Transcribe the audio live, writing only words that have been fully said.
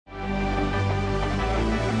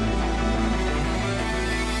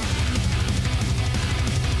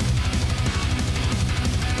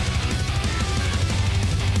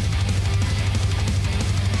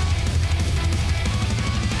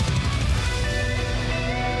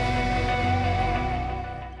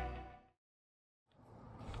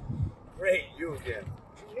you again.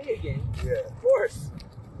 Me again? Yeah. Of course.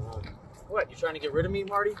 What, you trying to get rid of me,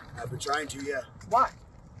 Marty? I've been trying to, yeah. Why?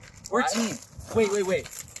 We're a team. Wait.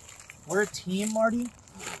 We're a team, Marty.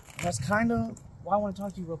 That's kind of why I want to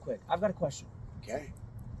talk to you real quick. I've got a question. Okay.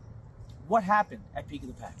 What happened at Peak of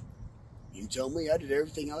the Pack? You told me I did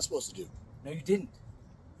everything I was supposed to do. No, you didn't.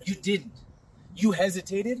 You didn't. You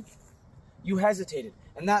hesitated. You hesitated.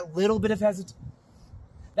 And that little bit of hesitation,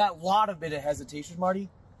 Marty,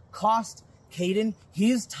 cost Caden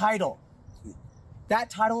his title. That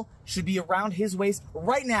title should be around his waist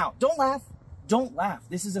right now. Don't laugh. Don't laugh.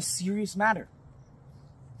 This is a serious matter.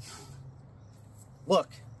 Look,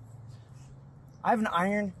 I have an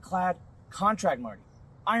ironclad contract, Marty.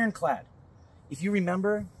 Ironclad. If you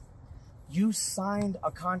remember, you signed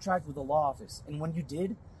a contract with the law office, and when you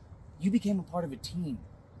did, you became a part of a team.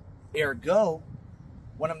 Ergo,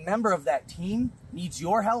 when a member of that team needs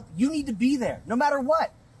your help, you need to be there, no matter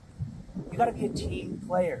what. You gotta be a team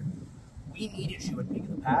player. We needed you at Peak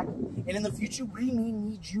of the Pack, and in the future, we may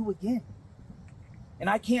need you again. And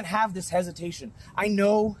I can't have this hesitation. I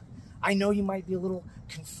know you might be a little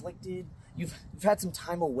conflicted. You've had some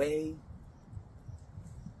time away.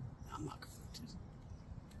 I'm not conflicted.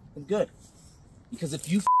 Then good. Because if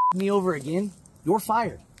you f me over again, you're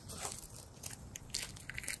fired.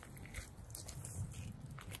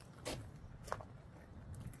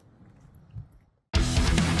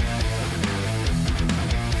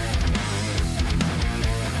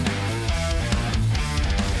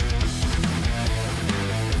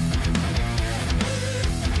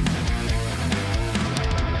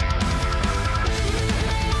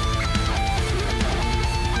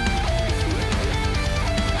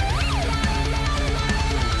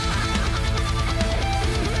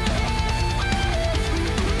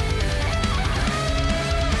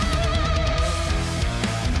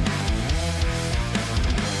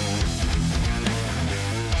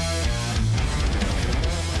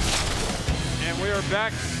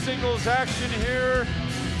 Back singles action here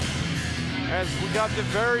as we got the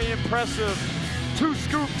very impressive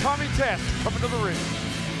two-scoop Tommy Test coming to the ring.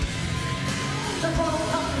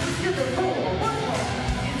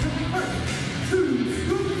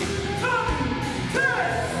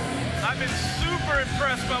 I've been super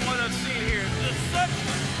impressed by what I've seen here. There's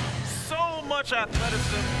so much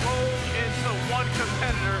athleticism rolled into one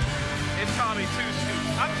competitor in Tommy Two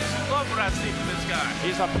Scoops. I just love what I see from this guy.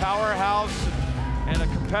 He's a powerhouse and a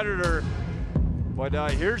competitor, but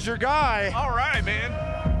here's your guy. All right, man.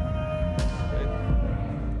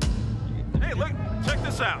 Hey, look, check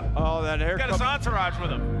this out. Oh, that hair. He's got his entourage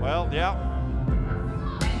with him. Well, yeah.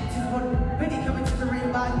 Ready coming to the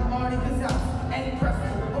ring by Marty Casaus and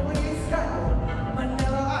Preston over against Cyclone,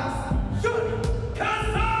 Manila Ice, Johnny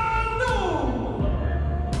Casanova.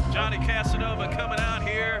 Johnny Casanova coming out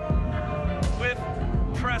here with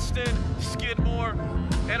Preston, Skidmore,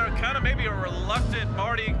 and are kind of maybe a reluctant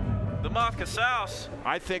Marty the Moth Casaus.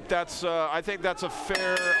 I think that's a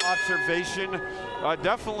fair observation.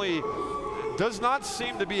 Definitely does not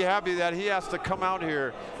seem to be happy that he has to come out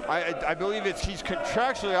here. I believe he's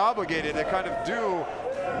contractually obligated to kind of do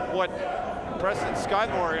what Preston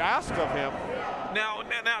Skidmore asked of him. Now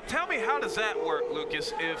tell me, how does that work,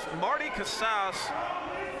 Lucas? If Marty Casaus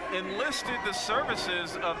enlisted the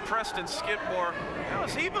services of Preston Skidmore, how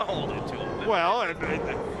is he beholden to him? Well,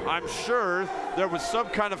 I'm sure there was some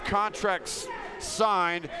kind of contract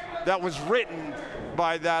signed that was written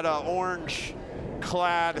by that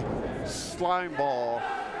orange-clad slime ball,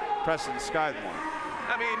 Preston Skidmore.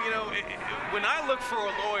 I mean, you know, when I look for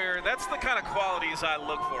a lawyer, that's the kind of qualities I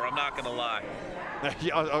look for, I'm not going to lie.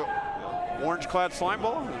 Orange-clad slime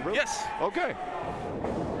ball? Really? Yes. Okay.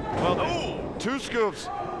 Well, Two Scoops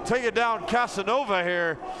take it down Casanova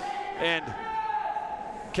here, and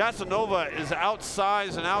Casanova is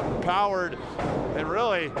outsized and outpowered, and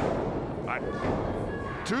really,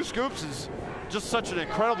 Two Scoops is just such an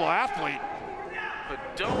incredible athlete. But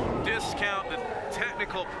don't discount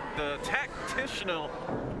the tactitional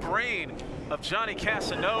brain of Johnny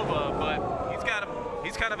Casanova, but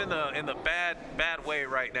he's kind of in the bad way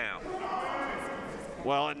right now.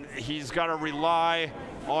 Well, and he's got to rely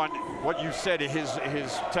on what you said, his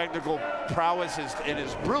technical prowess and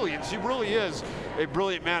his brilliance. He really is a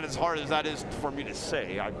brilliant man, as hard as that is for me to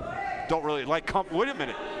say. I don't really like, wait a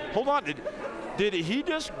minute, hold on, did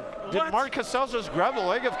Marty Casaus just grab the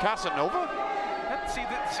leg of Casanova?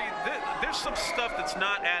 There's some stuff that's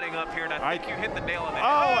not adding up here, and I think you hit the nail on the head.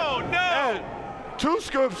 Oh, no! And Two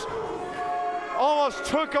Scoops almost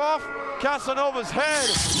took off Casanova's head.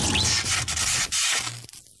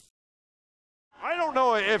 I don't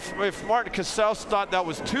know if Martin Casaus thought that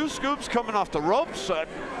was Two Scoops coming off the ropes.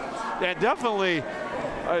 And definitely,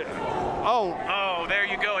 Oh, there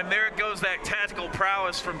you go. And there goes that tactical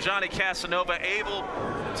prowess from Johnny Casanova, able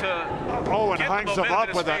to and get hangs the him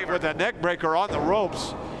momentum up in his with a neck breaker on the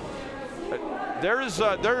ropes. There is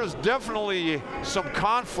definitely some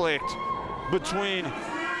conflict between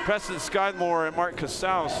Preston Skidmore and Mark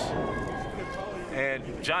Casaus.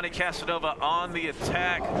 And Johnny Casanova on the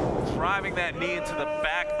attack, driving that knee into the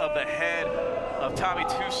back of the head of Tommy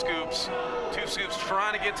Two Scoops. Two Scoops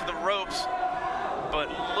trying to get to the ropes, but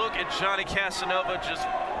look at Johnny Casanova just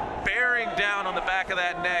bearing down on the back of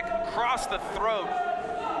that neck, across the throat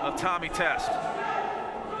of Tommy Test.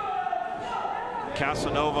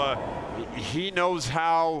 Casanova, he knows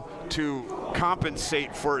how to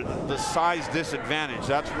compensate for the size disadvantage.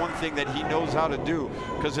 That's one thing that he knows how to do,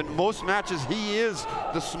 because in most matches he is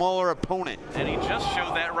the smaller opponent. And he just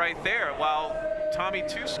showed that right there. While Tommy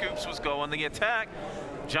Two Scoops was going the attack,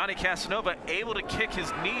 Johnny Casanova able to kick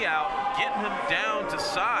his knee out, getting him down to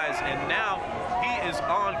size, and now he is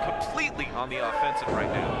on completely on the offensive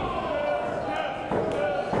right now.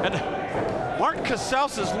 And Mark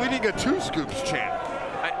Casaus is leading a Two Scoops chant.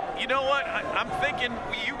 You know what? I'm thinking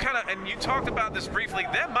you and you talked about this briefly.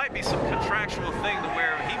 That might be some contractual thing to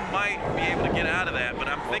where he might be able to get out of that, but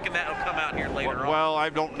I'm thinking that'll come out here later on. Well, I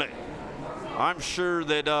don't know. I'm sure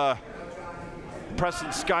that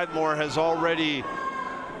Preston Skidmore has already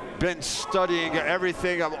been studying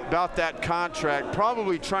everything about that contract,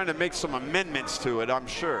 probably trying to make some amendments to it, I'm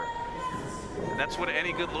sure. That's what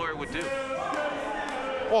any good lawyer would do.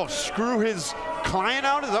 Oh, screw his client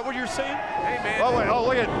out? Is that what you're saying? Hey, man. Oh, wait,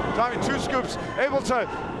 look at Tommy Two Scoops able to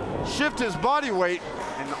shift his body weight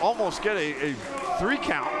and almost get a 3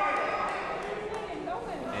 count.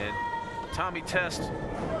 And Tommy Test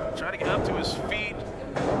trying to get up to his feet.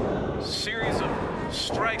 Series of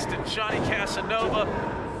strikes to Johnny Casanova.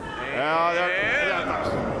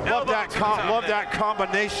 Love that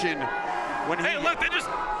combination. When hey, look, they just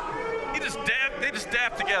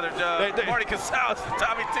dapped together, Marty Casaus and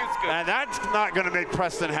Tommy Two Scoops. And that's not going to make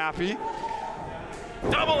Preston happy.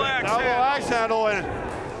 Double axe handle, and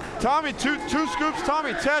Tommy Two Scoops,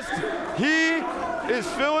 Tommy Test, he is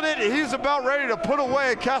feeling it. He's about ready to put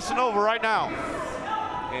away Casanova right now.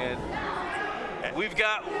 And we've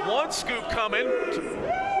got one scoop coming.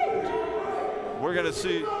 We're going to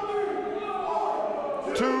see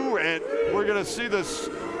 2, and we're going to see the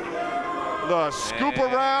scoop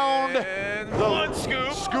around. One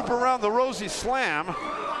scoop. Scoop around the Rosie Slam.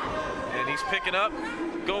 And he's picking up,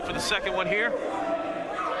 going for the second one here.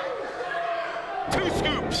 2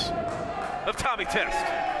 scoops of Tommy Test.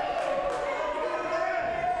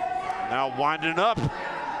 Now winding up.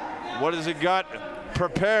 What has he got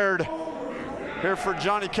prepared here for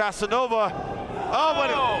Johnny Casanova?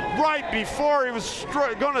 But right before he was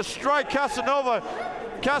going to strike Casanova,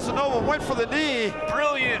 Casanova went for the knee.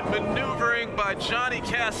 Brilliant maneuvering by Johnny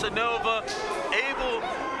Casanova, able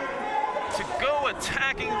to go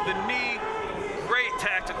attacking the knee. Great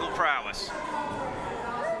tactical prowess.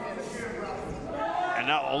 And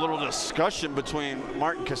now a little discussion between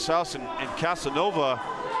Martin Casaus and Casanova.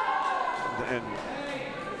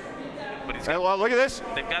 Hey, well, look at this.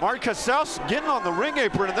 Martin Casaus getting on the ring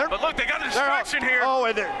apron, and but look, they got a distraction here. Oh,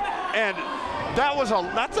 and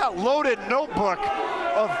that's a loaded notebook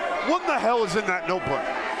of what the hell is in that notebook?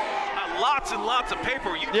 Lots and lots of paper.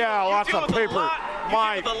 Lots of paper. You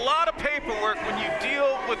deal with a lot of paperwork when you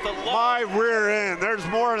deal with the law. My rear end. There's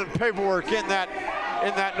more than paperwork in that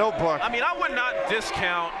notebook. I mean, I would not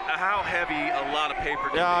discount how heavy a lot of paper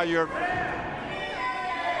can be.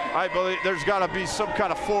 I believe there's got to be some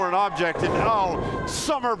kind of foreign object. And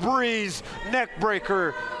summer breeze, neck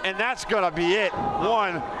breaker, and that's going to be it.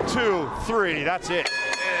 1, 2, 3. That's it.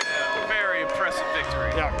 Yeah, very impressive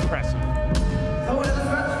victory. Yeah, impressive.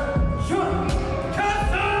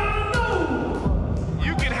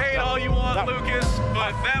 You can hate all you want, Lucas,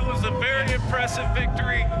 but that was a very impressive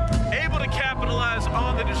victory. Able to capitalize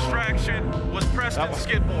on the distraction was Preston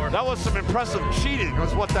Skidmore. That was some impressive cheating,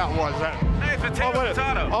 was what that was. Hey, potato.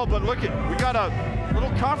 But look we got a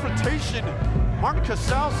little confrontation. Martin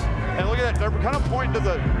Casaus, and look at that. They're kind of pointing to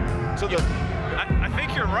the. I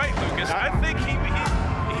think you're right, Lucas. I think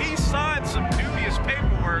he signed some dubious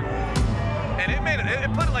paperwork, and it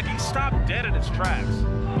put it like he stopped dead in his tracks.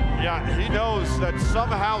 Yeah, he knows that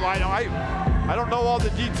somehow. I don't know all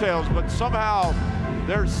the details, but somehow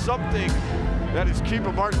there's something that is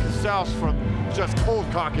keeping Martin Casaus from just cold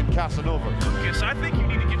cocking Casanova. Lucas, I think you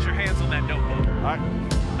need to get your hands on that notebook.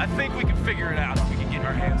 I think we can figure it out if we can get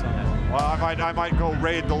our hands on that. Well, I might go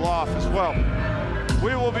raid the loft as well.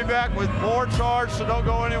 We will be back with more charge, so don't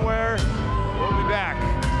go anywhere. We'll be back.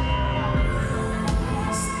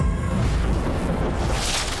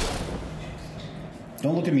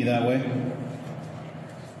 Don't look at me that way.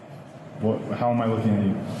 What? How am I looking at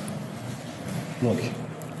you? Look,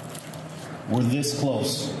 we're this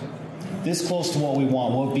close. This close to what we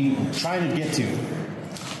want, what we're trying to get to.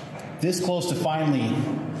 This close to finally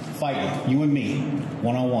fighting, you and me,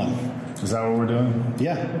 one-on-one. Is that what we're doing?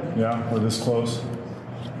 Yeah. Yeah, we're this close.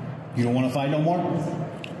 You don't want to fight no more?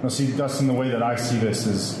 No, see, Dustin, the way that I see this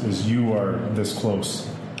is you are this close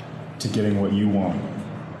to getting what you want.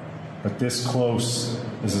 But this close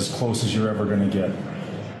is as close as you're ever going to get.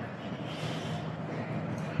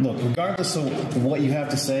 Look, regardless of what you have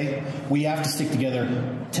to say, we have to stick together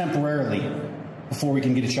temporarily before we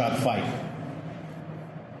can get a shot to fight.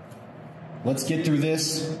 Let's get through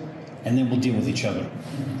this, and then we'll deal with each other.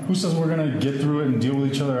 Who says we're going to get through it and deal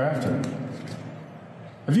with each other after?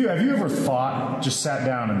 Have you ever thought, just sat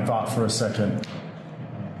down and thought for a second,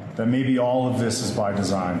 that maybe all of this is by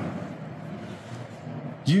design?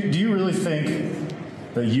 Do you really think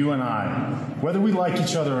that you and I, whether we like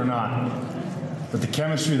each other or not, that the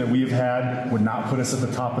chemistry that we have had would not put us at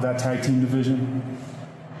the top of that tag team division?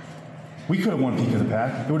 We could have won Peak of the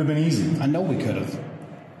Pack. It would have been easy. I know we could have.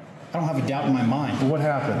 I don't have a doubt in my mind. But what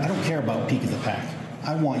happened? I don't care about Peak of the Pack.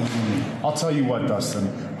 I want you and me. I'll tell you what, Dustin.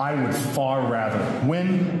 I would far rather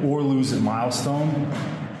win or lose at Milestone,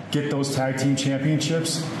 get those tag team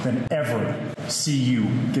championships, than ever see you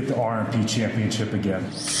get the RMP Championship again.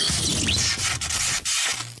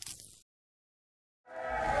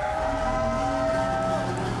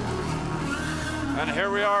 And here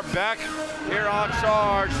we are back here on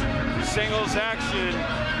Charge, singles action.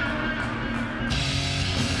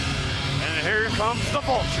 And here comes the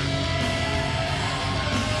Vulture.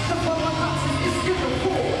 The following option is scheduled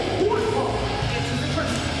for one fall into the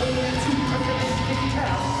first only at 250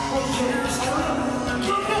 pounds from James Bravo.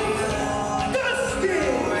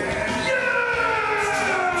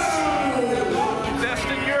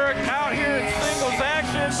 Dustin Uhrich out here in singles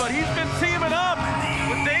action, but he's been teaming up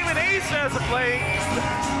with Damon Ace as of late,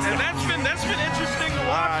 and that's been interesting to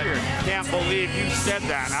watch here. I can't believe you said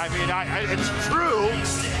that. I mean, it's true,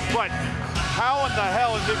 but how in the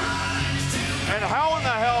hell is it? And how in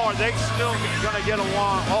the hell are they still going to get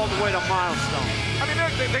along all the way to Milestone? I mean,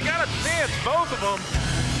 they got a chance, both of them,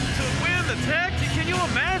 to win the tag team. Can you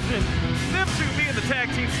imagine them two being the tag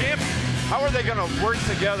team champions? How are they going to work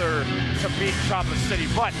together to beat Choppa City?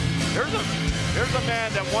 But there's a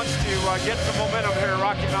man that wants to get some momentum here at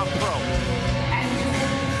Rocky Mountain Pro.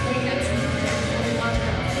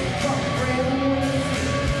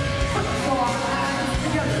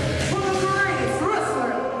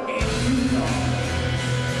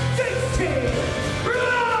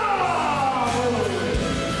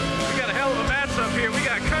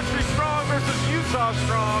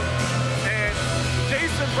 Strong and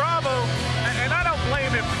Jayson Bravo, and I don't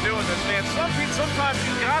blame him for doing this, man. Sometimes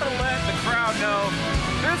you gotta let the crowd know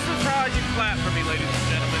this is how you clap for me, ladies and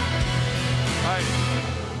gentlemen.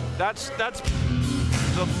 That's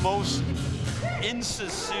the most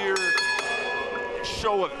insincere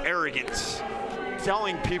show of arrogance,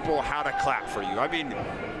 telling people how to clap for you. I mean,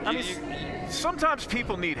 sometimes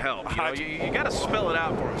people need help. You gotta spell it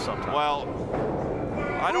out for them sometimes. Well,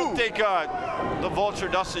 I don't think the Vulture,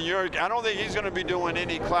 Dustin Uhrich, I don't think he's going to be doing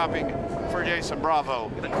any clapping for Jayson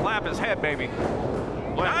Bravo. The clap his head, baby.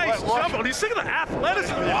 Nice jump. You see the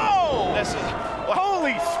athleticism. Whoa! This is,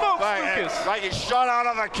 holy smokes, Lucas. Like he shot out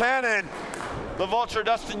of a cannon. The Vulture,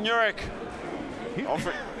 Dustin Uhrich.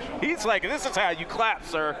 He's like, this is how you clap,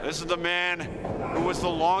 sir. This is the man who was the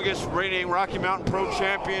longest reigning Rocky Mountain Pro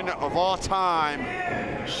Champion of all time.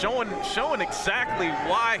 Showing exactly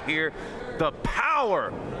why here. The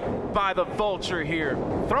power by the Vulture here.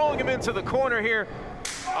 Throwing him into the corner here.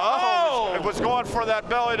 Oh! It was going for that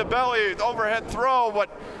belly-to-belly overhead throw, but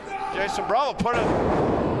Jayson Bravo put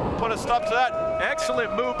a stop to that.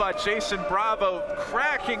 Excellent move by Jayson Bravo,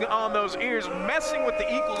 cracking on those ears, messing with the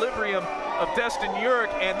equilibrium of Dustin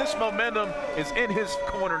Uhrich, and this momentum is in his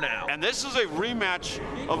corner now. And this is a rematch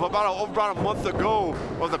of about a month ago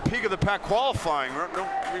of the Peak of the Pack qualifying.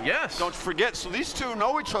 Yes. Don't forget, so these two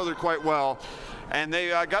know each other quite well, and they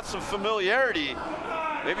got some familiarity.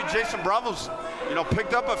 Maybe Jayson Bravo's,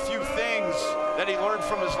 picked up a few things that he learned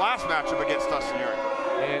from his last matchup against Dustin Uhrich.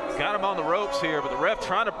 And got him on the ropes here, but the ref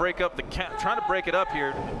trying to break it up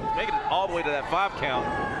here, making it all the way to that 5 count.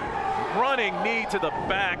 Running knee to the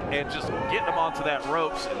back and just getting him onto that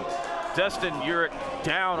ropes. And Dustin Uhrich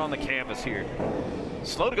down on the canvas here.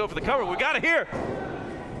 Slow to go for the cover. We got it here.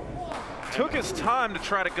 Took his time to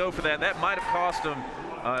try to go for that. That might have cost him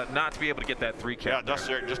not to be able to get that 3 count. Yeah,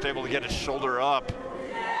 Dustin Uhrich just able to get his shoulder up.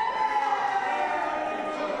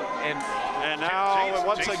 And now,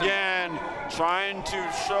 once again, trying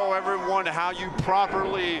to show everyone how you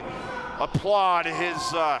properly applaud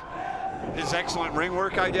his excellent ring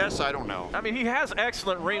work, I guess. I don't know. I mean, he has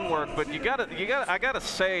excellent ring work, but I gotta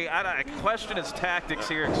say, I question his tactics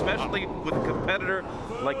here, especially with a competitor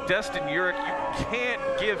like Dustin Uhrich. You can't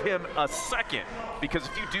give him a second, because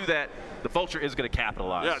if you do that, the Vulture is going to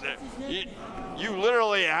capitalize. Yeah, you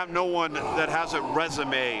literally have no one that has a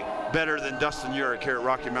resume better than Dustin Uhrich here at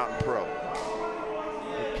Rocky Mountain Pro.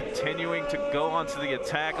 Continuing to go onto the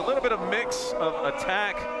attack. A little bit of mix of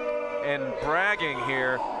attack and bragging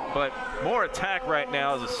here, but more attack right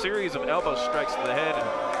now as a series of elbow strikes to the head,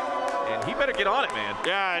 and he better get on it, man.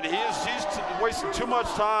 Yeah, and he's wasting too much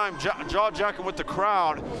time jaw-jacking with the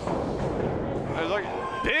crowd. Look,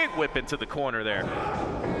 big whip into the corner there.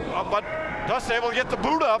 But Dustin able to get the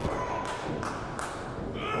boot up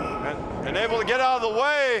and able to get out of the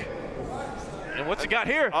way. And what's he got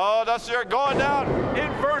here? Oh, Dustin Uhrich going down.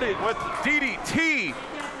 Inverted with DDT.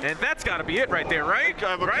 And that's got to be it right there, right?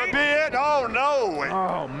 Could be it. Oh, no.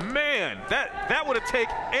 Oh, man. That would have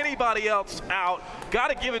taken anybody else out. Got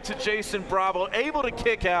to give it to Jayson Bravo. Able to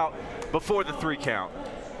kick out before the 3 count.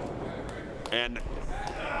 And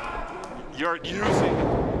you're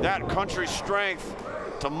using that country strength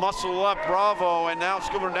to muscle up Bravo, and now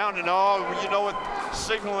scooping down, and you know what,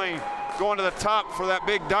 signaling going to the top for that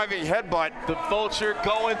big diving headbutt. The Vulture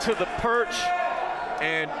going to the perch,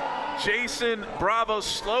 and Jayson Bravo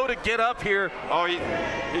slow to get up here. Oh, he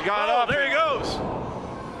got up. There he goes.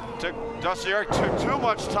 Dustin Uhrich took too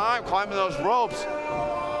much time climbing those ropes.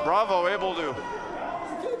 Bravo able to.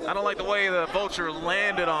 I don't like the way the Vulture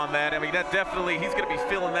landed on that. I mean, that definitely, he's going to be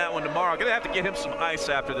feeling that one tomorrow. Going to have to get him some ice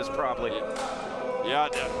after this probably. Yeah,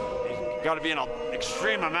 he's got to be in an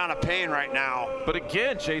extreme amount of pain right now. But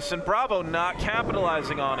again, Jayson Bravo not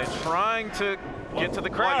capitalizing on it, trying to get to the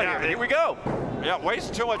crowd here. Here we go. Yeah,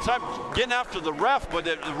 wasting too much time getting after the ref, but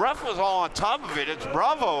the ref was all on top of it. It's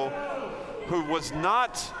Bravo who was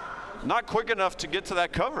not quick enough to get to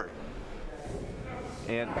that cover.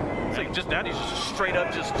 And it's like just now he's just straight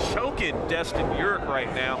up just choking Dustin Uhrich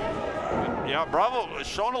right now. Yeah, Bravo is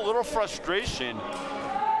showing a little frustration.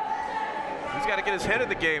 He's got to get his head in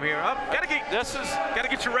the game here. Got to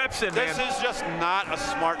get your reps in, man. This is just not a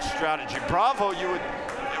smart strategy. Bravo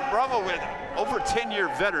with over 10-year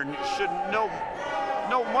veteran should know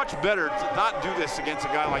much better to not do this against a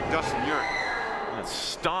guy like Dustin Uhrich. Let's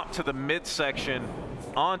stomp to the midsection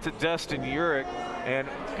onto Dustin Uhrich, and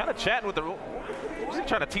kind of chatting with the. Was he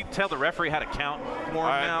trying to tell the referee how to count for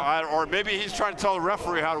him now? Or maybe he's trying to tell the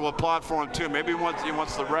referee how to applaud for him too. Maybe he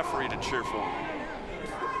wants the referee to cheer for him.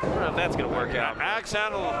 I don't know if that's going to work out. Axe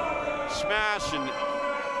handle smash, and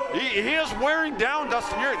he is wearing down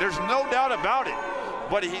Dustin Uhrich. There's no doubt about it.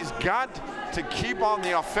 But he's got to keep on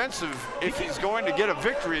the offensive if he's going to get a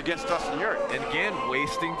victory against Dustin Uhrich. And again,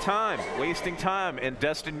 wasting time. And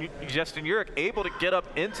Dustin Uhrich able to get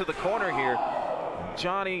up into the corner here.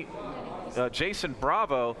 Jayson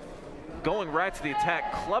Bravo going right to the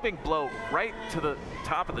attack, clubbing blow right to the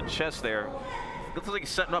top of the chest there. Looks like he's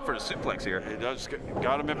setting up for a suplex here. He does,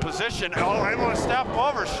 got him in position. Oh, able to snap him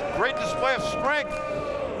over. Great display of strength.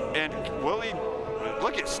 And will he,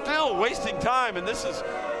 look, it's still wasting time. And this is,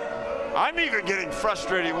 I'm even getting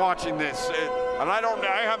frustrated watching this. And I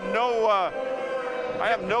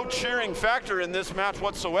have no cheering factor in this match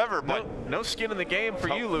whatsoever. But no skin in the game for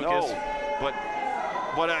you, Lucas. No, but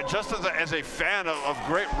just as a fan of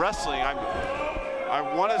great wrestling, I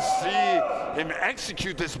want to see him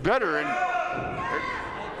execute this better. And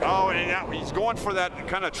and he's going for that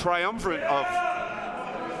kind of triumvirate of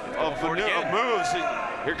moves.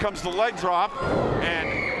 Here comes the leg drop,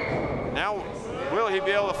 and now will he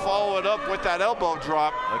be able to follow it up with that elbow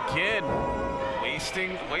drop? Again,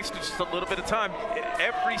 wasting just a little bit of time.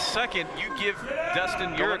 Every second you give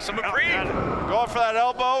Dustin Uhrich some reprieve. Going for that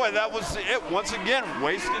elbow, and that was it. Once again,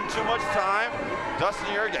 wasting too much time. Dustin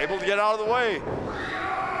Uhrich able to get out of the way.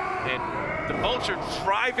 And the Vulture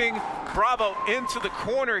driving Bravo into the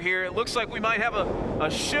corner here. It looks like we might have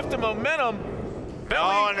a shift of momentum.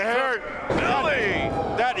 Belly,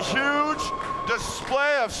 that huge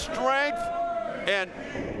display of strength, and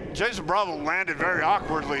Jayson Bravo landed very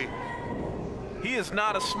awkwardly. He is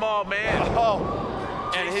not a small man.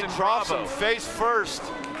 Oh, and he drops him face first.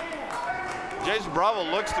 Jayson Bravo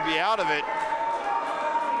looks to be out of it.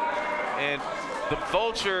 And the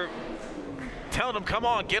Vulture telling him, come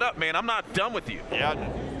on, get up, man. I'm not done with you. Yeah.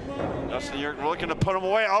 Dustin Uhrich looking to put him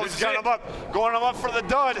away. Oh, he's got him up, going him up for the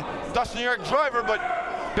dud. Dustin Uhrich driver, but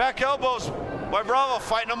back elbows by Bravo,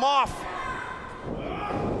 fighting him off.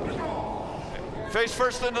 Face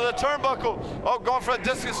first into the turnbuckle. Oh, going for a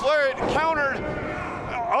discus lariat, countered.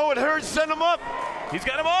 Oh, and Hurd sent him up. He's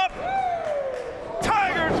got him up.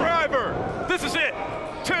 Tiger Driver. This is it.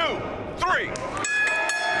 2, 3.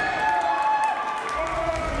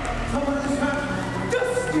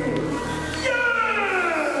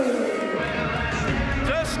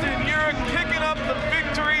 Dustin Uhrich picking up the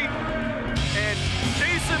victory, and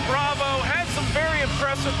Jayson Bravo had some very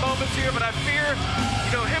impressive moments here, but I fear,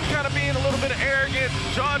 him kind of being a little bit arrogant,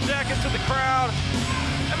 jaw jacking to the crowd.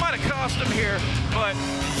 That might have cost him here, but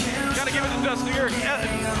got to give it to Dustin Uhrich.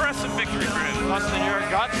 Impressive victory for him. Dustin Uhrich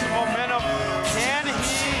got some momentum. Can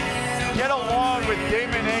he get along with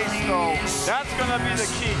Damon Ace, though? That's going to be the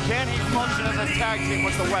key. Can he function as a tag team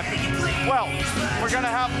with the weapon? Well, we're going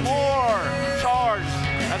to have more Charge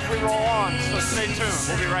as we roll on, so stay tuned.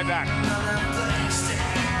 We'll be right back.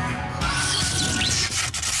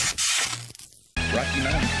 Rocky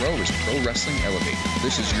Mountain Pro is Pro Wrestling Elevate.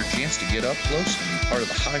 This is your chance to get up close and be part of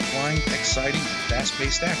the high-flying, exciting, and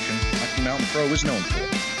fast-paced action Rocky Mountain Pro is known for.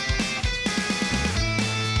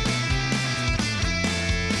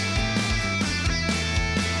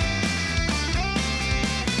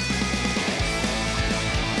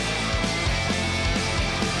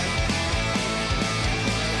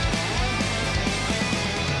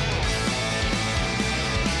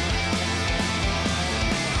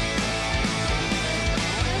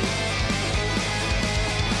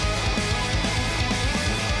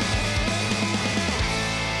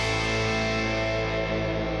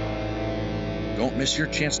 Don't miss your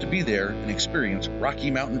chance to be there and experience Rocky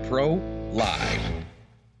Mountain Pro live.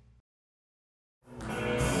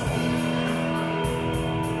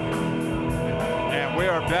 And we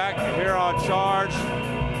are back here on Charge.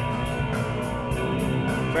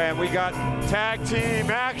 Man, we got tag team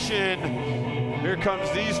action. Here comes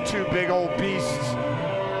these two big old beasts.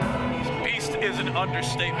 Beast is an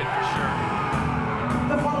understatement for sure.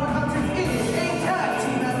 The following contest is a tag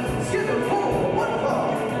team match scheduled for 1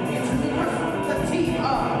 fall. Introducing first, the team of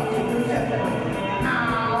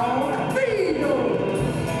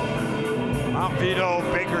Mount Vito,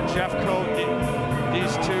 Baker Jeffco,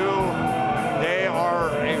 these two, they are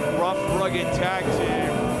a rough, rugged tag team.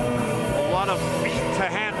 A lot of meat to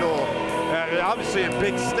handle. Obviously a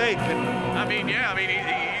big steak. He's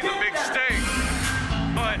a big steak.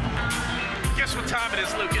 But guess what time it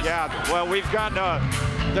is, Lucas? Yeah, well, we've got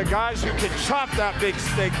the guys who can chop that big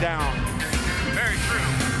steak down. Very true.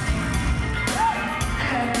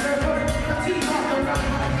 And the team of the Rocky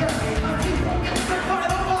Mountain Champion, the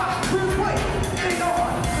final boss, Bruce White, they go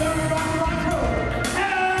on the Rocky Mountain Pro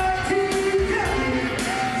Tag Team Champion,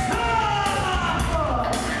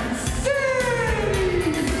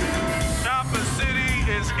 Choppa City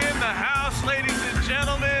is in the house, ladies and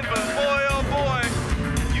gentlemen, but boy, oh boy,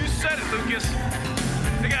 you said it, Lucas.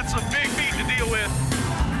 They got some big meat to deal with.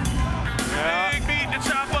 Yeah. Big meat to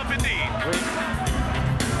chop up indeed.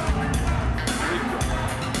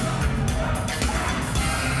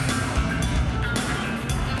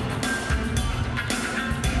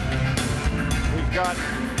 We've got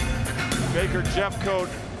Baker Jeffco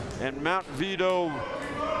and Mount Vito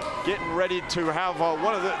getting ready to have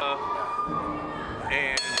one of the...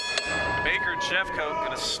 And Baker Jeffco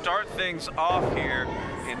going to start things off here,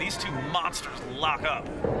 and these two monsters lock up.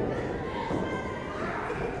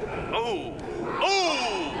 Oh!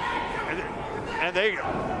 Oh! And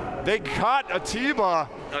they caught Atiba.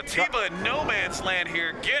 Atiba in no man's land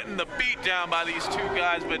here, getting the beat down by these two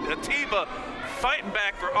guys, but Atiba fighting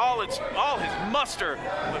back for all his muster.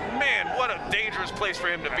 But man, what a dangerous place for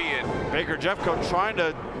him to be in. Baker Jeffco trying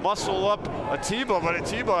to muscle up Atiba, but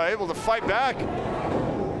Atiba able to fight back. And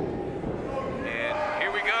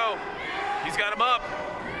here we go. He's got him up.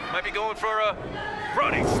 Might be going for a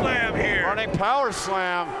running slam here. Running power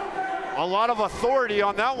slam. A lot of authority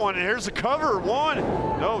on that one. And here's the cover. One.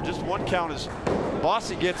 No, just one count as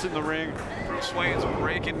Bossy gets in the ring. Bruce Wayne's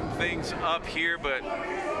breaking things up here, but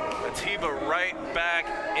Atiba right back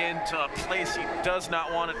into a place he does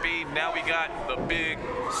not want to be. Now we got the big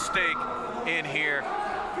steak in here.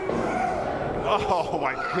 Oh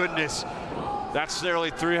my goodness. That's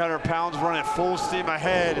nearly 300 pounds running full steam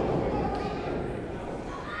ahead.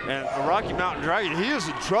 And the Rocky Mountain Dragon, he is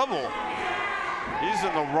in trouble. He's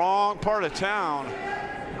in the wrong part of town.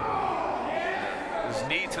 His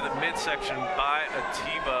knee to the midsection by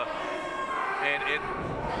Atiba. And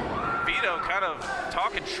Vito kind of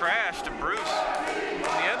talking trash to Bruce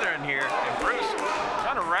on the other end here. And Bruce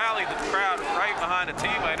trying to rally the crowd right behind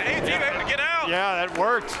Atiba. And Atiba able to get out. Yeah, that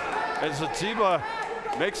worked. As Atiba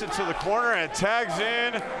makes it to the corner and tags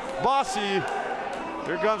in Bossy.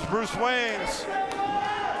 Here comes Bruce Wayne's.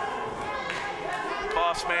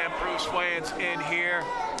 Boss man Bruce Wayne's in here.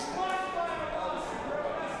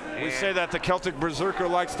 We say that the Celtic Berserker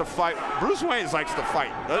likes to fight. Bruce Wayne likes to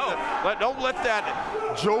fight. Don't let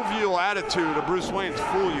that jovial attitude of Bruce Wayne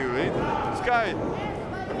fool you. This guy,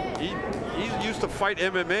 he's used to fight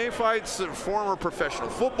MMA fights, a former professional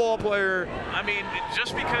football player. I mean,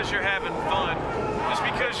 just because you're having fun, just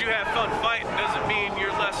because you have fun fighting doesn't mean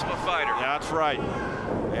you're less of a fighter. That's right.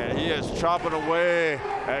 And he is chopping away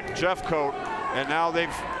at Jeffco, and now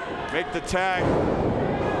they've made the tag.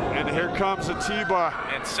 And here comes Atiba.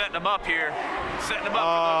 And setting him up here. Setting him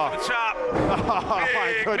up for the chop. Oh, Big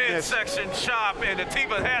my goodness. midsection chop, and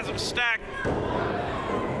Atiba has him stacked.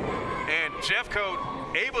 And Jeffco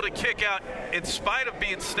able to kick out in spite of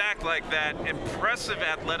being stacked like that. Impressive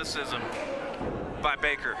athleticism by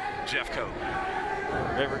Baker, Jeffco.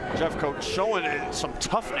 Jeffco showing some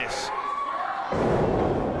toughness.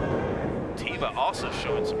 Atiba also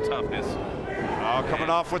showing some toughness. Oh, coming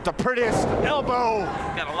off with the prettiest elbow.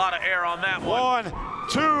 Got a lot of air on that one. 1,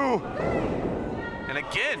 2. And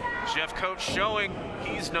again, Jeffco showing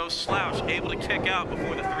he's no slouch, able to kick out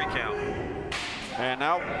before the 3 count. And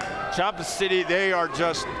now Choppa City, they are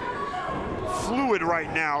just fluid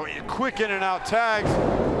right now. Quick in and out tags.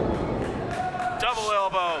 Double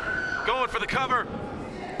elbow, going for the cover.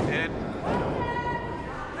 And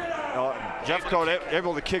Jeffco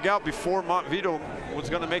able to kick out before Montvito was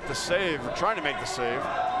going to make the save, or trying to make the save.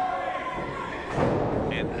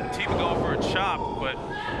 And Atiba going for a chop, but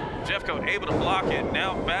Jeffco able to block it.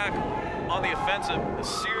 Now back on the offensive, a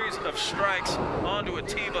series of strikes onto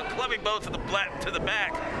Atiba, clubbing both to the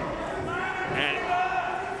back.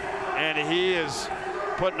 And he is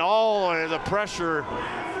putting all of the pressure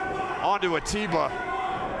onto Atiba.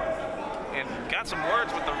 And got some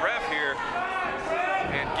words with the ref here.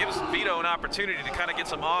 And gives Vito an opportunity to kind of get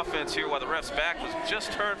some offense here while the ref's back was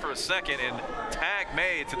just turned for a second, and tag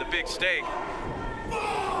made to the big stake.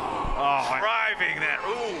 Driving that,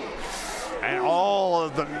 ooh. And all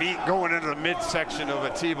of the meat going into the midsection of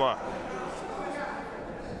Atiba.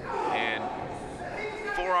 And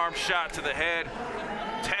forearm shot to the head.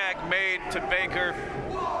 Tag made to Baker.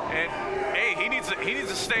 And hey, he needs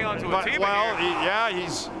to stay onto Atiba well, here.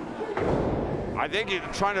 he's. I think he's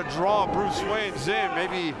trying to draw Bruce Wayne's in,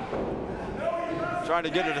 maybe trying to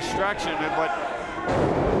get a distraction, but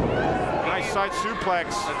nice side suplex.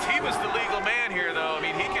 Atiba's the legal man here, though. I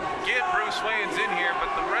mean, he can get Bruce Wayne's in here, but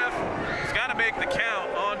the ref has got to make the count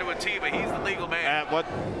onto Atiba. He's the legal man. But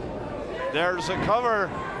there's a cover.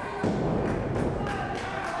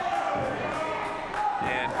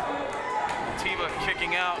 And Atiba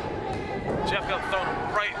kicking out. Jeffco throwing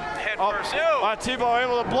him right head first. Atiba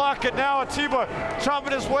able to block it now. Atiba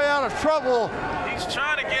chopping his way out of trouble. He's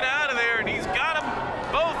trying to get out of there, and he's got them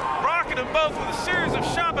both, rocking them both with a series of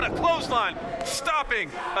shots and a clothesline,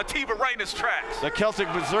 stopping Atiba right in his tracks. The Celtic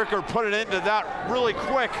Berserker put it into that really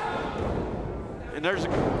quick. And there's,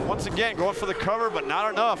 once again, going for the cover, but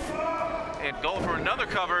not enough. And going for another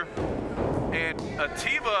cover. And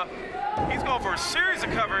Atiba, he's going for a series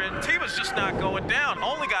of cover, and Atiba's just not going down.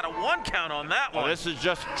 Only got a 1 count on that one. This is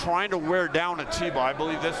just trying to wear down Atiba. I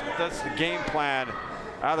believe that's the game plan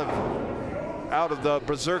out of the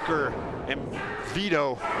Berserker and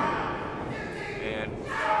Vito. And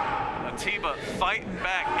Atiba fighting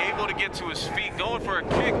back, able to get to his feet, going for a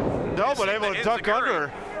kick. No, but able to duck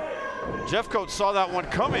under. Jeffco saw that one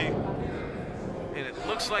coming. And it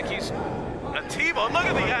looks like he's Atiba. Look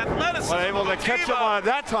at the athleticism. But able to catch him on at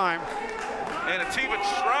that time. And Atiba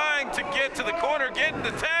trying to get to the corner, getting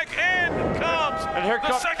the tag, and comes and here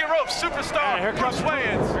the second rope superstar. And here comes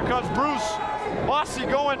Wayans. Here comes Bruce Bossy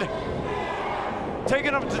going,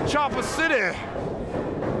 taking him to Choppa City.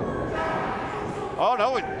 Oh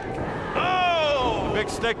no! Oh! Big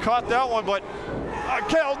Snake caught that one, but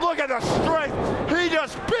look at the strength. He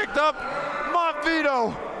just picked up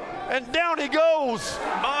Montvito, and down he goes.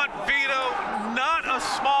 Montvito, not a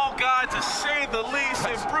small guy to say the least,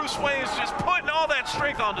 and Bruce Wayne's just putting all that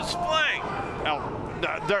strength on display. Now,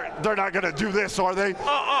 they're not gonna do this, are they?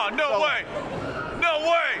 No way. No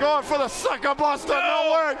way. Going for the sucker buster.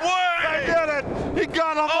 No way. They did it. He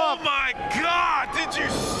got him up. Oh my God! Did you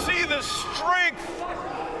see the strength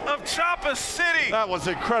of Choppa City? That was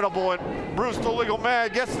incredible, and Bruce, the legal man,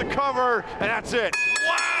 gets the cover, and that's it.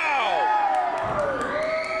 Wow!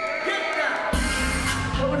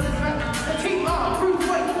 Atiba, Bruce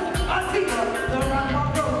Wayne, Atiba, the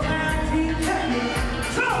RMP Championship,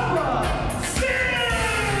 Choppa City!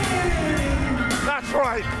 That's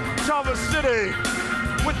right, Choppa City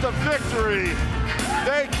with the victory.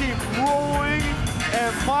 They keep rolling,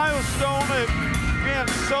 and Milestone being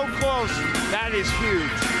so close, that is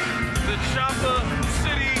huge. The Choppa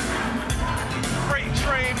City freight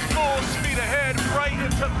train full speed ahead. right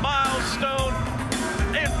into Milestone.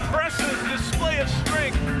 Impressive display of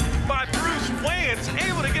strength by Bruce Wayans,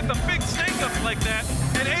 able to get the big steak up like that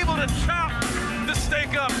and able to chop the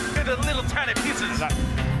steak up into little tiny pieces.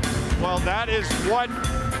 Well, that is what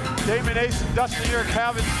Damon Ace and Dustin Uhrich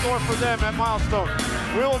have in store for them at Milestone.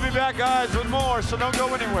 We will be back, guys, with more, so don't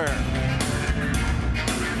go anywhere.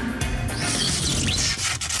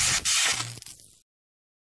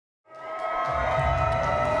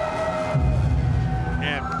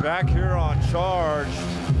 And back here on Charge.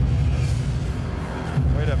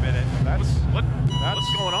 Wait a minute.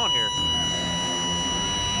 What's going on here?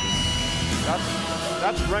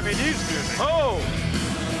 That's Remy D's music.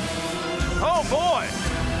 Oh boy!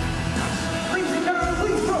 Ladies and gentlemen,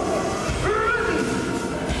 please welcome Remy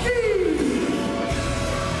D!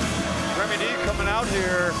 Remy D coming out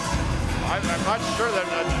here. I'm not sure that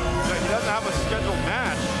he doesn't have a scheduled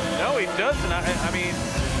match. No, he doesn't. I mean,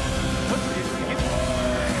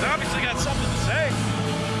 he's obviously got something to say.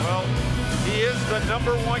 Well, he is the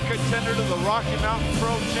 #1 contender to the Rocky Mountain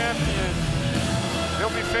Pro Champion. He'll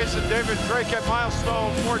be facing David Drake at Milestone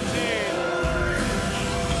 14.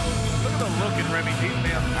 Look at the look in Remy D,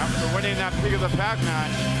 man. After winning that Pig of the Pack match.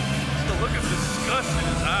 Just the look of disgust in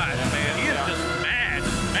his eyes, man. He is just mad,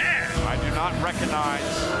 mad. I do not recognize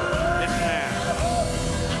this man.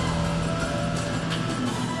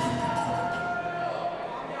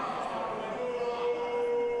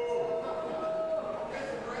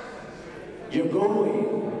 You're going.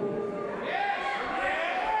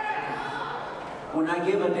 When I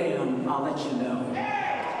give a damn, I'll let you know.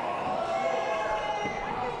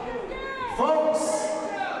 Folks,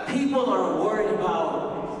 people are worried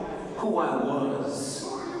about who I was.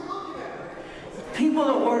 People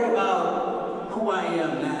are worried about who I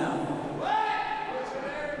am now.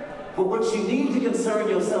 But what you need to concern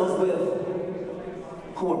yourselves with,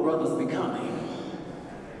 who are brothers becoming.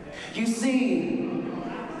 You see,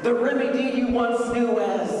 the Remy D you once knew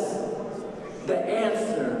as the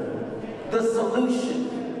answer, the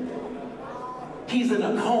solution, he's in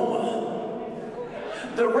a coma.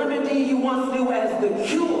 The Remy D you once knew as the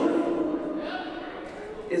cure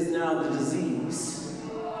is now the disease.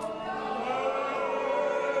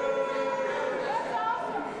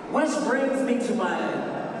 Which brings me to my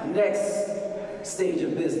next stage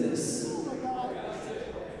of business.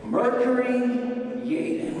 Mercury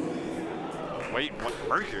Yaden. Wait, what?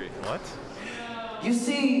 Mercury? What? You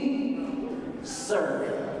see,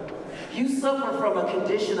 sir, you suffer from a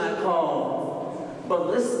condition I call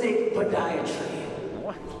ballistic podiatry.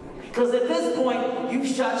 What? Because at this point, you've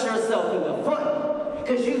shot yourself in the foot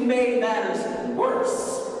because you've made matters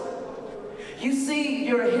worse. You see,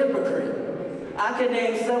 you're a hypocrite. I can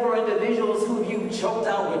name several individuals who you've choked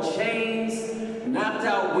out with chains, knocked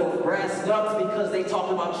out with brass knucks because they talk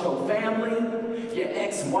about your family, your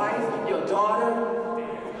ex-wife, your daughter.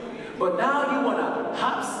 But now you want to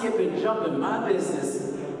hop, skip, and jump in my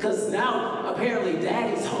business because now apparently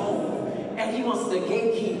daddy's home and he wants to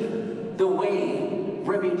gatekeep the way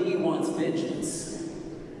Remy D wants vengeance.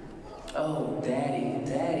 Oh, daddy.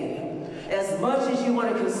 As much as you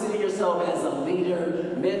want to consider yourself as a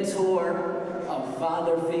leader, mentor, a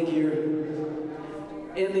father figure,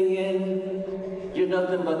 in the end, you're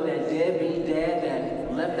nothing but that deadbeat dad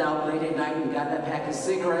that left out late at night and got that pack of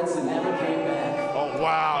cigarettes and never came back. Oh,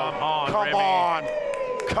 wow.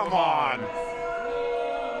 Come on.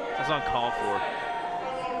 That's uncalled for.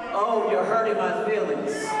 Oh, you're hurting my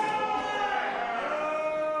feelings.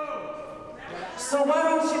 So why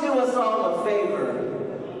don't you do us all a favor,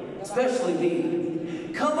 especially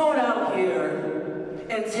me? Come on out here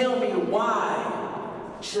and tell me why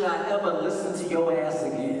should I ever listen to your ass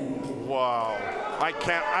again? Wow.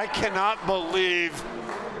 I cannot believe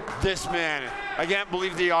this man. I can't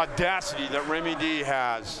believe the audacity that Remy D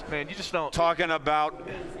has. Man, you just don't. Talking about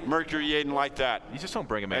Mercury Yaden like that. You just don't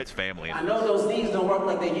bring him as family. I know those knees don't work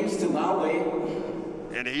like they used to. I'll wait.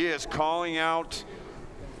 And he is calling out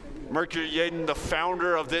Mercury Yaden, the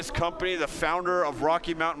founder of this company, the founder of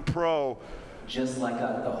Rocky Mountain Pro. Just like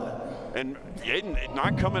I thought. And Yaden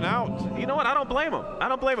not coming out. You know what? I don't blame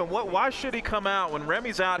him. Why should he come out when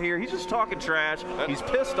Remy's out here? He's just talking trash. He's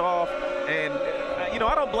pissed off. And,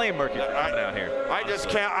 I don't blame Mercury for coming out here.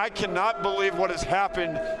 I cannot believe what has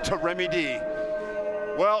happened to Remy D.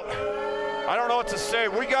 Well, I don't know what to say.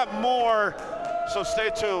 We got more, so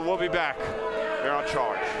stay tuned. We'll be back here on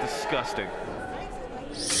Charge. Disgusting.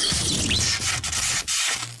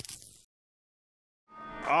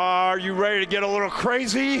 Are you ready to get a little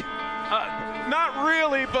crazy? Not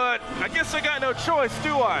really, but I guess I got no choice,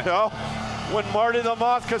 do I? No. When Marty the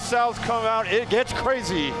Moth Casaus come out, it gets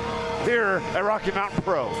crazy. here at Rocky Mountain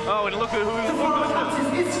Pro. Oh, and look at who's The following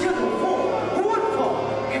matches is scheduled for one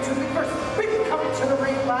fall. Introducing first, big coming to the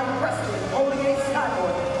ring by Preston, holding a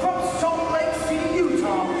skyboard from Salt Lake City,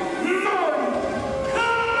 Utah, Marty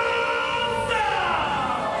Casaus!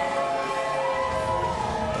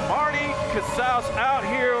 Marty Casaus out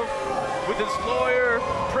here with his lawyer,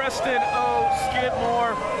 Preston O.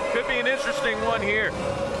 Skidmore. Could be an interesting one here.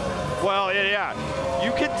 Well, yeah,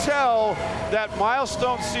 you can tell that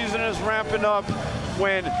Milestone season is ramping up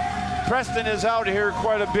when Preston is out here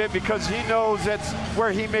quite a bit because he knows that's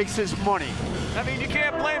where he makes his money. I mean, you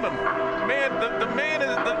can't blame him. Man, the man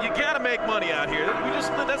is, you gotta make money out here.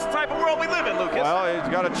 That's the type of world we live in, Lucas. Well, he's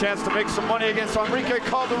got a chance to make some money against Enrique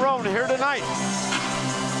Calderon here tonight.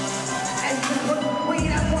 And just look, weighing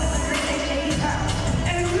at 180 pounds.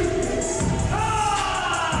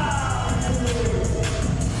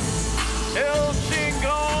 El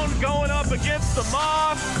Chingon going up against the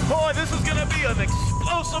Mob. Boy, this is gonna be an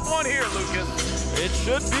explosive one here, Lucas. It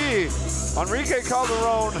should be. Enrique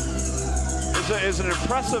Calderon is an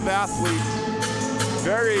impressive athlete.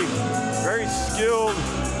 Very, very skilled.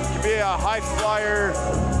 Can be a high flyer.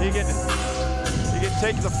 He can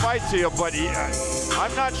take the fight to you, but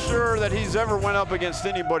I'm not sure that he's ever went up against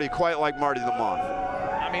anybody quite like Marty the Moth.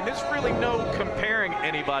 I mean, there's really no comparing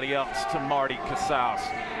anybody else to Marty Casaus.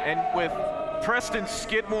 And with Preston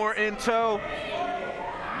Skidmore in tow,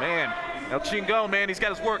 man, El Chingon, man, he's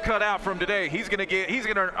got his work cut out for him today. He's gonna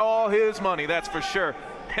earn all his money, that's for sure.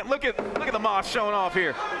 And look at the Moss showing off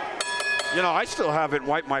here. You know, I still haven't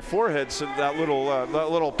wiped my forehead since that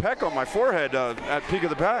little peck on my forehead at peak of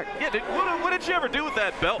the pack. Yeah, what did you ever do with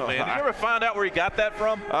that belt, man? Did you ever find out where he got that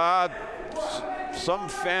from? Some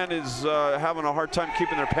fan is having a hard time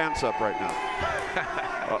keeping their pants up right now.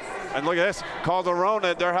 And look at this,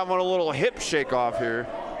 Calderon, they're having a little hip shake off here.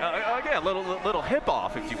 Yeah, a little hip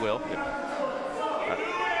off, if you will.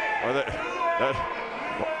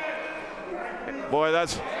 Boy,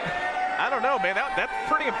 that's... I don't know, man. That's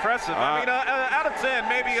pretty impressive. I mean, out of 10,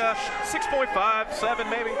 maybe 6.5, 7,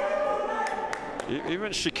 maybe.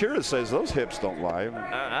 Even Shakira says those hips don't lie.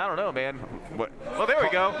 I don't know, man. What? Well, there we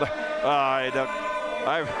go. I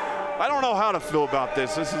don't know how to feel about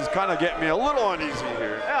this. This is kind of getting me a little uneasy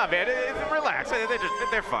here. Ah, man, relax.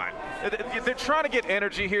 They're fine. They're trying to get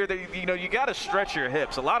energy here. You got to stretch your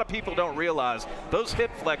hips. A lot of people don't realize those hip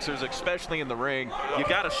flexors, especially in the ring, you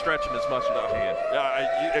got to stretch them as much as you can.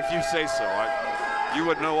 Yeah, if you say so. You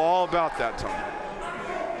would know all about that, Tony.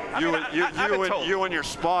 You and your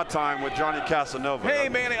spa time with Johnny Casanova. Hey,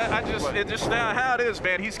 man, it's just how it is,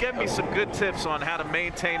 man. He's giving me some good tips on how to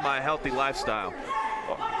maintain my healthy lifestyle.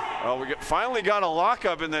 Well, we finally got a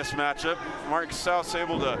lockup in this matchup. Mark Casaus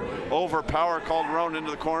able to overpower Calderon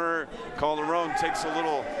into the corner. Calderon takes a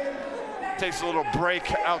little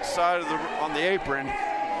break outside on the apron,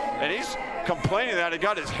 and he's complaining that he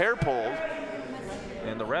got his hair pulled.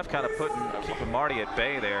 And the ref kind of keeping Marty at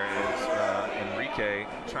bay there as Enrique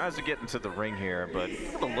tries to get into the ring here, but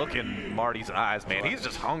look at the look in Marty's eyes, man. He's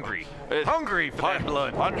just hungry. Hungry for that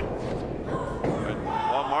blood.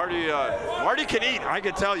 Well, Marty can eat, I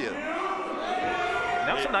can tell you.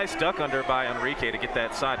 That was a nice duck under by Enrique to get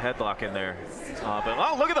that side headlock in there.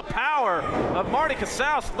 But look at the power of Marty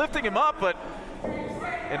Casaus lifting him up, but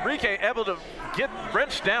Enrique able to get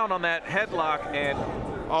wrenched down on that headlock and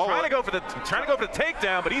trying to go for the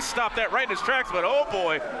takedown, but he stopped that right in his tracks. But oh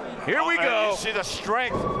boy, here we go. You see the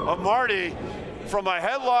strength of Marty from a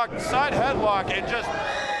side headlock, and just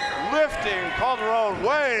lifting Calderon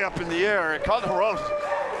way up in the air. And Calderon,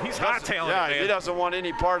 he's hightailing it, man. He doesn't want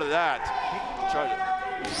any part of that.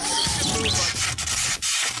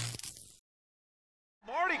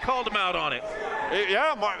 Marty called him out on it.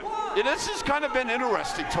 Yeah, this has kind of been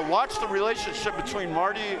interesting to watch the relationship between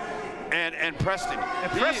Marty and Preston.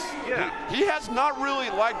 He has not really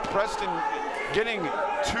liked Preston getting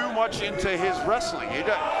too much into his wrestling. He's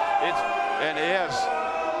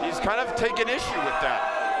kind of taken issue with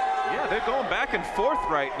that. Yeah, they're going back and forth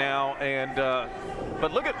right now, and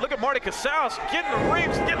but look at Marty Casaus getting the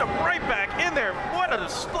rings, getting them right back in there. What a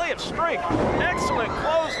display of strength! Excellent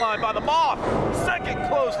clothesline by the Moth. Second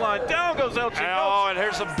clothesline, down goes El Chingon. Oh, and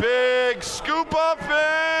here's a big scoop up,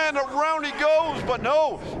 and around he goes, but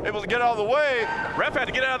no, able to get out of the way. Ref had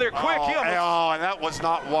to get out of there quick. And that was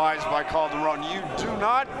not wise by Calderon. You do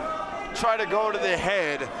not try to go to the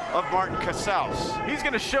head of Martin Casaus. He's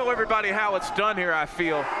going to show everybody how it's done here, I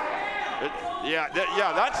feel. Yeah,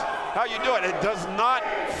 that's how you do it. It does not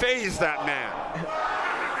phase that man.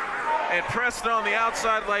 And Preston on the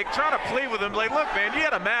outside, like, trying to plead with him, like, look, man, you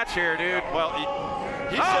had a match here, dude. Well,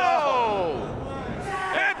 he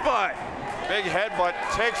headbutt. Big headbutt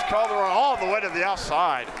takes Calderon all the way to the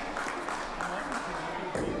outside.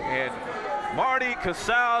 And Marty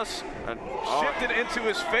Casaus shifted into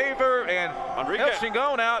his favor, and El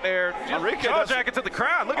Chingon out there just jaw jacket to the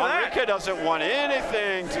crowd. Look at that. Enrique doesn't want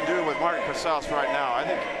anything to do with Marty Casaus right now. I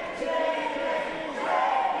think.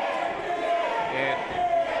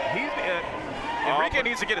 And Enrique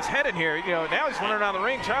needs to get his head in here. You know, now he's running around the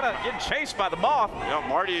ring trying to get chased by the Moth. Yeah,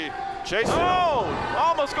 Marty chasing him.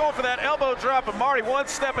 Almost going for that elbow drop, but Marty one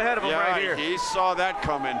step ahead of him right here. He saw that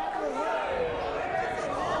coming.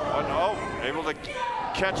 Oh no, able to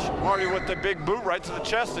catch Marty with the big boot right to the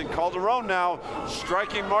chest, and Calderon now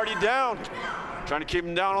striking Marty down, trying to keep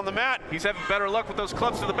him down on the mat. He's having better luck with those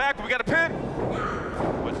clubs to the back, but we got a pin.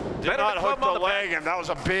 Did not hook the leg, and that was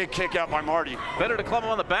a big kick out by Marty. Better to club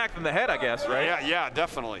him on the back than the head, I guess, right? Yeah,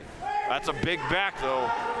 definitely. That's a big back, though.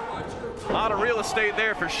 A lot of real estate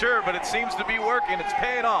there for sure, but it seems to be working. It's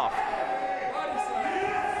paying off.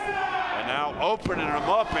 And now opening him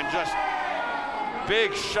up and just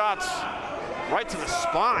big shots right to the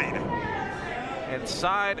spine. And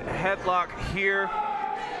side headlock here.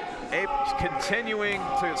 Ape's continuing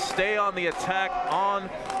to stay on the attack on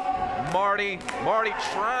Marty. Marty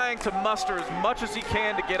trying to muster as much as he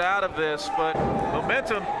can to get out of this, but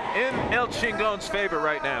momentum in El Chingon's favor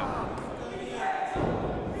right now.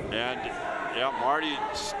 And yeah, Marty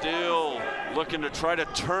still looking to try to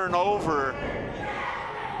turn over.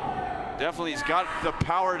 Definitely he's got the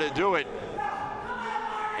power to do it.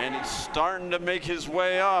 And he's starting to make his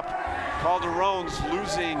way up. Calderon's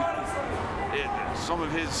losing some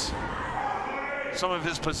of his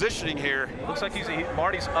positioning here. Looks like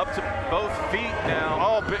Marty's up to both feet now.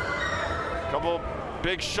 Oh, couple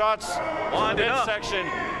big shots in the midsection.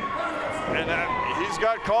 And he's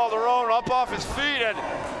got Calderon up off his feet.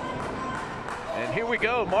 And here we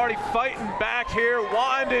go, Marty fighting back here,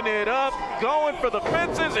 winding it up, going for the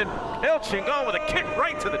fences, and El Chingon with a kick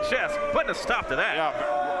right to the chest, putting a stop to that. Yeah,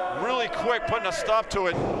 really quick, putting a stop to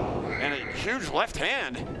it, and a huge left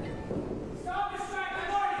hand. And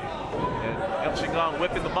El Chingon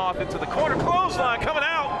whipping the Moth into the corner, clothesline coming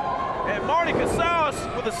out, and Marty Casaus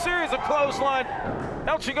with a series of clothesline.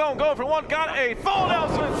 El Chingon going for one, got a full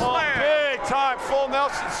Nelson slam. Big time full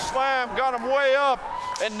Nelson slam, got him way up,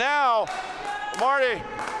 and now Marty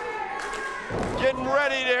getting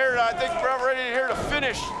ready to hear, I think we're ready to hear to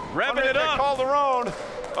finish. Revving it up. Calderon.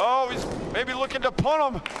 Oh, he's maybe looking to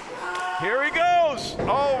punt him. Here he goes.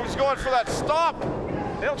 Oh, he's going for that stop.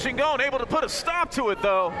 El Chingon able to put a stop to it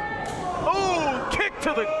though. Ooh, kick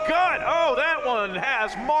to the gut. Oh, that one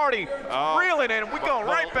has Marty reeling in. We're going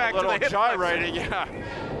right back to the hip gyrating, yeah.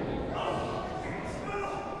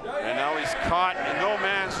 And now he's caught in no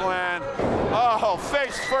man's land. Oh,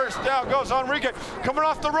 face first down goes Enrique. Coming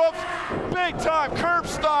off the ropes, big time curb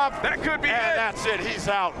stop. That could be it. And that's it, he's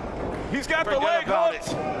out. He's got the leg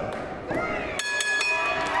hooked.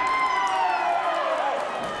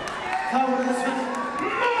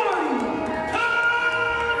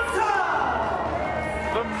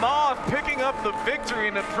 The Moth picking up the victory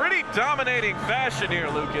in a pretty dominating fashion here,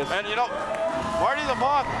 Lucas. And you know, Marty the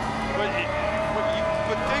Moth,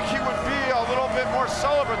 would think he would be a little bit more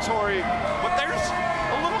celebratory, but there's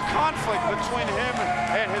a little conflict between him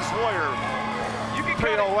and his lawyer. You can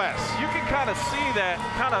kind of see that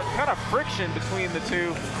kind of friction between the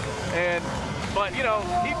two, but you know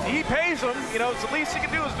he pays him. You know, it's the least he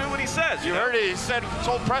can do is do what he says. You heard it. He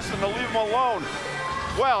told Preston to leave him alone.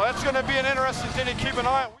 Well, that's going to be an interesting thing to keep an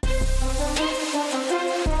eye on.